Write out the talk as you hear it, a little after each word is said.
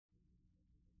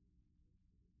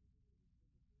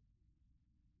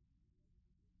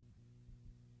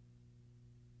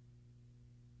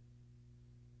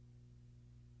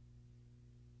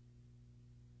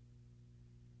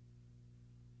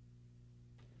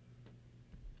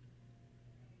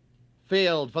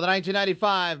Field for the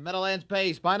 1995 Meadowlands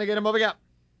pace. Behind again and moving up.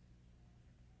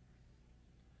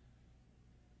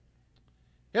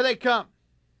 Here they come.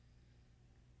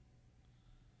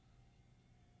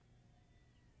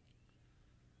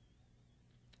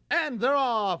 And they're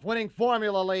off. Winning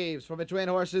formula leaves from between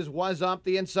horses. Was Up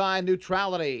the inside.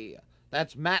 Neutrality.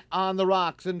 That's Matt on the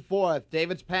Rocks in fourth.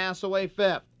 David's Pass away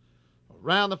fifth.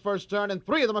 Around the first turn and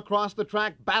three of them across the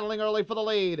track battling early for the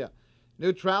lead.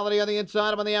 Neutrality on the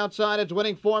inside. On the outside, it's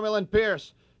Winning Formula, and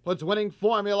Pierce puts Winning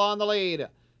Formula on the lead.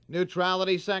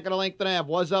 Neutrality second, a length and a half.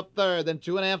 Was Up third, then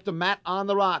 2.5 to Matt on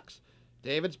the Rocks.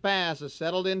 David's Pass is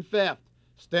settled in fifth.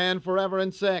 Stand Forever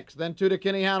in sixth, then 2 to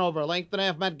Kinney Hanover. Length and a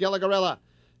half, Matt Gilligorilla.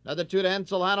 Another 2 to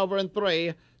Hensel Hanover in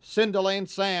three. Cinderlane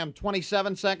Sam,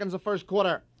 27 seconds the first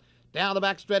quarter. Down the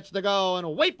back stretch to go,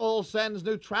 and Waple sends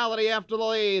Neutrality after the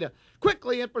lead.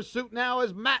 Quickly in pursuit now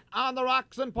is Matt on the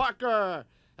Rocks and Parker.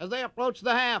 As they approach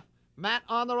the half, Matt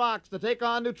on the Rocks to take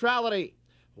on Neutrality.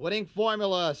 Winning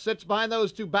Formula sits behind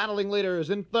those two battling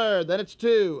leaders in third. Then it's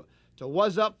 2 to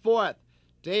Was Up fourth.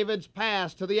 David's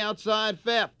Pass to the outside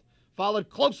fifth. Followed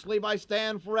closely by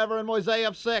Stand Forever and Moisey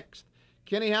sixth.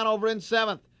 Kinney Hanover in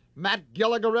seventh. Matt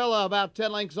Gilligorilla about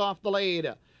 10 lengths off the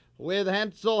lead. With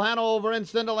Hensel Hanover and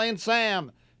Cinderlane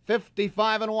Sam.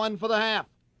 55-1 for the half.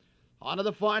 Onto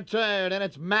the far turn, and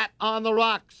it's Matt on the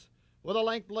Rocks with a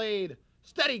length lead.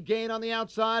 Steady gain on the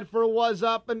outside for Was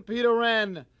Up and Peter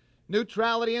Wren.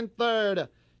 Neutrality in third.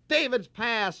 David's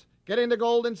Pass getting to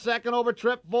gold in second over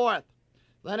Trip fourth.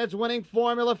 Then it's Winning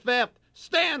Formula fifth.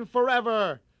 Stand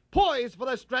Forever. Poised for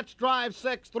the stretch drive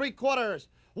sixth. 3/4.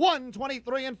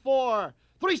 1:23 4.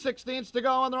 3/16 to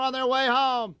go, and they're on their way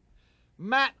home.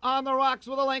 Matt on the Rocks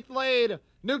with a length lead.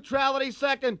 Neutrality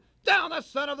second. Down the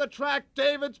center of the track,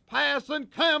 David's Pass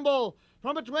and Campbell.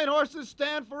 From between horses,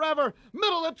 Stand Forever.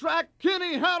 Middle of the track,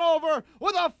 Kinney Hanover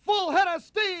with a full head of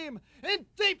steam. In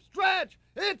deep stretch,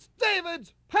 it's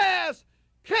David's Pass.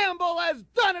 Campbell has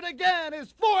done it again.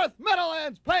 His fourth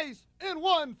Meadowlands pace in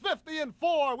 1:50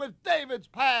 4 with David's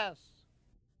Pass.